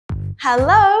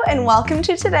Hello and welcome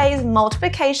to today's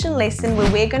multiplication lesson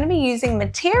where we're going to be using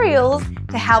materials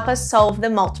to help us solve the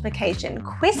multiplication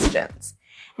questions.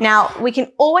 Now, we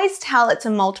can always tell it's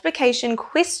a multiplication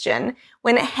question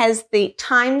when it has the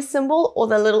times symbol or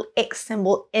the little X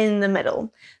symbol in the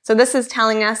middle. So this is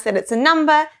telling us that it's a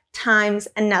number times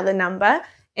another number,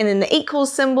 and then the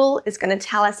equals symbol is going to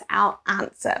tell us our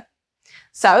answer.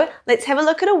 So let's have a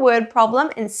look at a word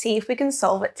problem and see if we can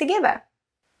solve it together.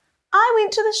 I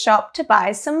went to the shop to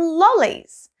buy some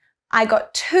lollies. I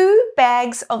got 2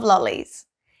 bags of lollies.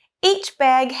 Each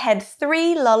bag had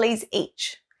 3 lollies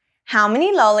each. How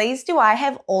many lollies do I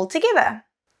have altogether?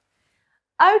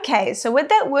 Okay, so with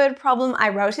that word problem, I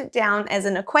wrote it down as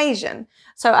an equation.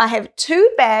 So I have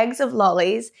 2 bags of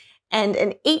lollies, and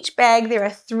in each bag there are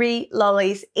 3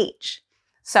 lollies each.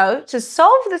 So to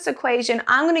solve this equation,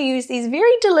 I'm going to use these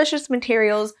very delicious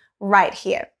materials right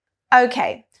here.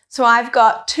 Okay. So I've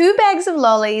got 2 bags of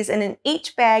lollies, and in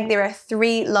each bag there are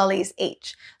 3 lollies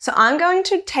each. So I'm going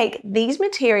to take these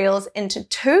materials into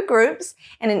 2 groups,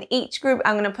 and in each group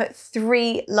I'm going to put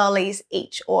 3 lollies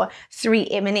each, or 3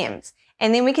 M&Ms.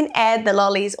 And then we can add the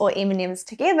lollies or M&Ms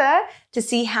together to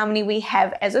see how many we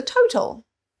have as a total.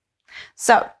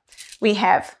 So we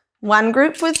have one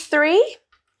group with 3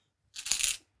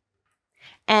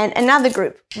 and another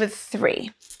group with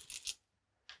 3.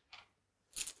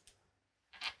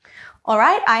 All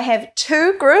right, I have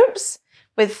 2 groups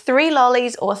with 3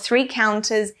 lollies or 3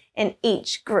 counters in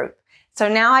each group. So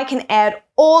now I can add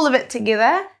all of it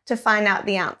together to find out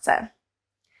the answer.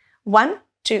 1,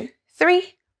 2,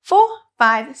 3, 4,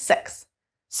 5, 6.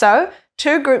 So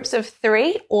 2 groups of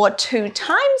 3 or 2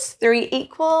 times 3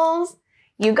 equals,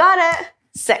 you got it,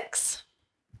 6.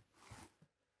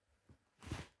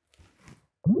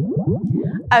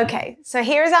 Okay, so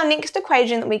here is our next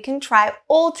equation that we can try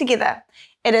all together.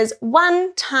 It is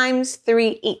 1 times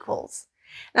 3 equals.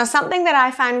 Now, something that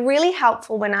I find really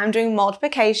helpful when I'm doing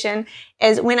multiplication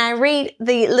is when I read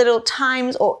the little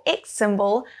times or X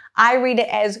symbol, I read it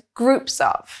as groups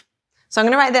of. So I'm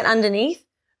going to write that underneath,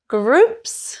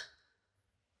 groups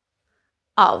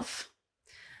of.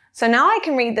 So now I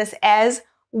can read this as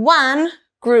 1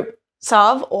 groups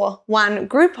of, or 1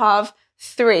 group of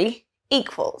 3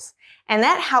 equals. And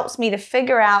that helps me to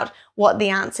figure out what the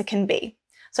answer can be.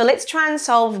 So let's try and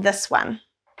solve this one.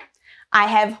 I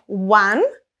have 1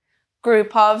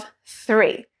 group of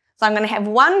 3. So I'm going to have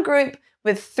 1 group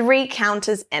with 3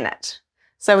 counters in it.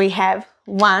 So we have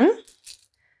 1,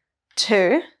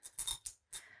 2,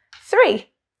 3.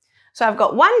 So I've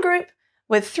got 1 group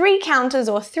with 3 counters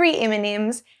or 3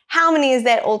 M&Ms. How many is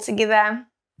that altogether?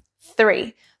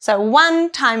 3. So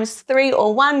 1 times 3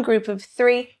 or 1 group of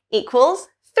 3 equals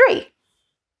 3.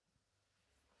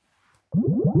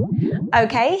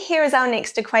 Okay, here is our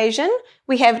next equation.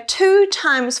 We have 2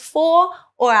 times 4,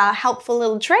 or our helpful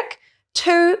little trick,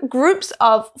 2 groups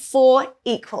of 4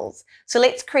 equals. So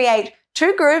let's create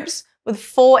 2 groups with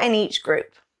 4 in each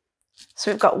group.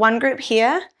 So we've got 1 group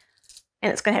here,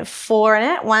 and it's going to have 4 in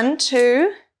it. 1,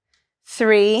 2,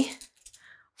 3,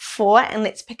 4, and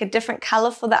let's pick a different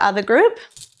color for the other group.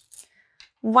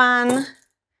 1,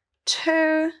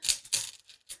 2,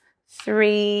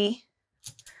 3,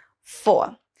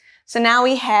 4. So now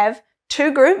we have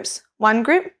 2 groups, 1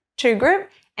 group, 2 group,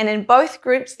 and in both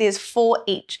groups there's 4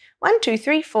 each. 1, 2,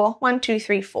 3, 4, 1, 2,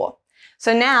 3, 4.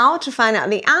 So now to find out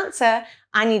the answer,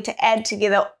 I need to add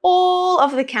together all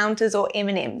of the counters or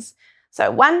M&Ms.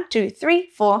 So 1, 2, 3,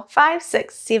 4, 5,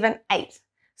 6, 7, 8.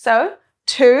 So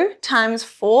 2 times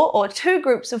 4, or 2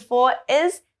 groups of 4,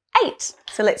 is 8.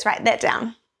 So let's write that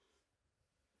down.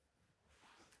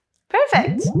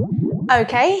 Perfect.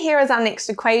 Okay, here is our next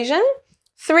equation.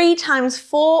 3 times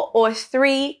 4, or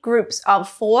 3 groups of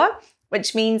 4,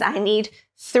 which means I need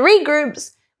 3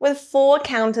 groups with 4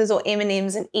 counters or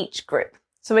M&Ms in each group.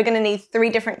 So we're going to need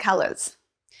 3 different colors.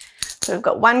 So we've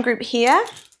got 1 group here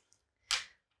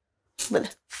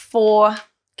with 4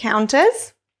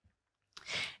 counters.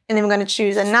 And then we're going to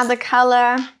choose another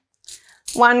color,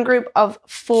 1 group of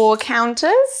 4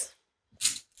 counters.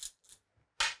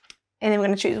 And then we're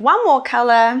going to choose one more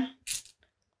color.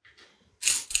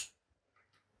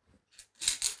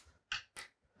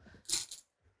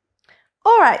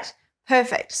 All right,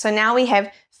 perfect. So now we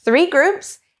have 3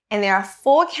 groups, and there are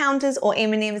 4 counters or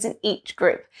M&Ms in each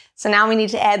group. So now we need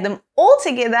to add them all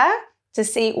together to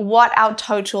see what our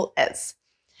total is.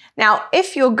 Now,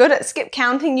 if you're good at skip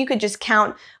counting, you could just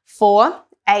count 4,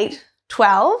 8,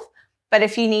 12. But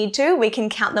if you need to, we can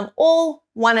count them all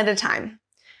one at a time.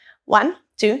 1,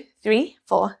 2, 3,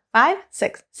 4, 5,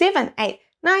 6, 7, 8,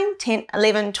 9, 10,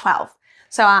 11, 12.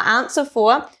 So our answer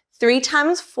for 3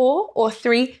 times 4, or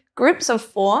 3 groups of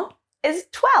 4, is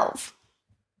 12.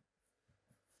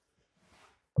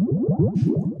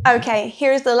 Okay,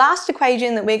 here's the last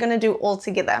equation that we're going to do all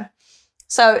together.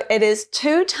 So it is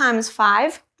 2 times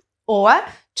 5, or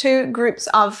 2 groups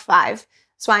of 5.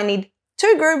 So I need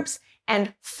 2 groups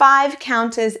and 5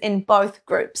 counters in both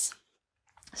groups.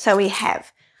 So we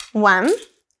have 1,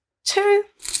 2,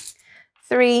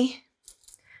 3,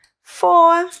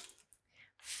 4,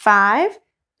 5,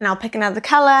 and I'll pick another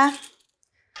color.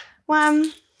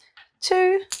 1,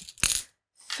 2,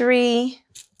 3,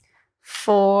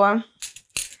 4,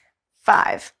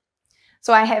 5.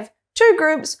 So I have 2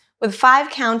 groups with 5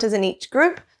 counters in each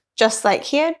group, just like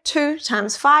here, 2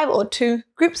 times 5, or 2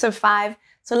 groups of 5.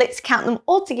 So let's count them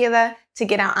all together to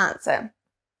get our answer.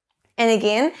 And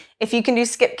again, if you can do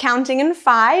skip counting in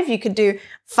 5, you could do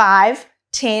 5,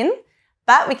 10,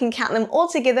 but we can count them all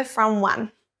together from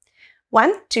 1.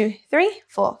 1, 2, 3,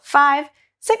 4, 5,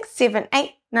 6, 7,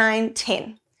 8, 9,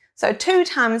 10. So 2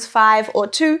 times 5, or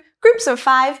 2 groups of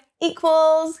 5,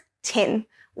 equals 10.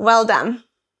 Well done.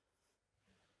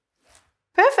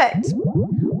 Perfect.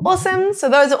 Awesome. So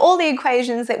those are all the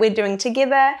equations that we're doing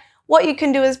together. What you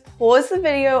can do is pause the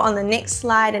video on the next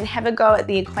slide and have a go at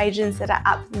the equations that are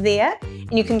up there.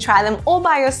 And you can try them all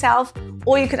by yourself,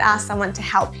 or you could ask someone to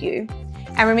help you.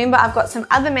 And remember, I've got some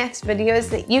other maths videos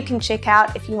that you can check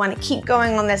out if you want to keep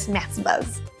going on this maths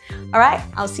buzz. All right,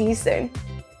 I'll see you soon.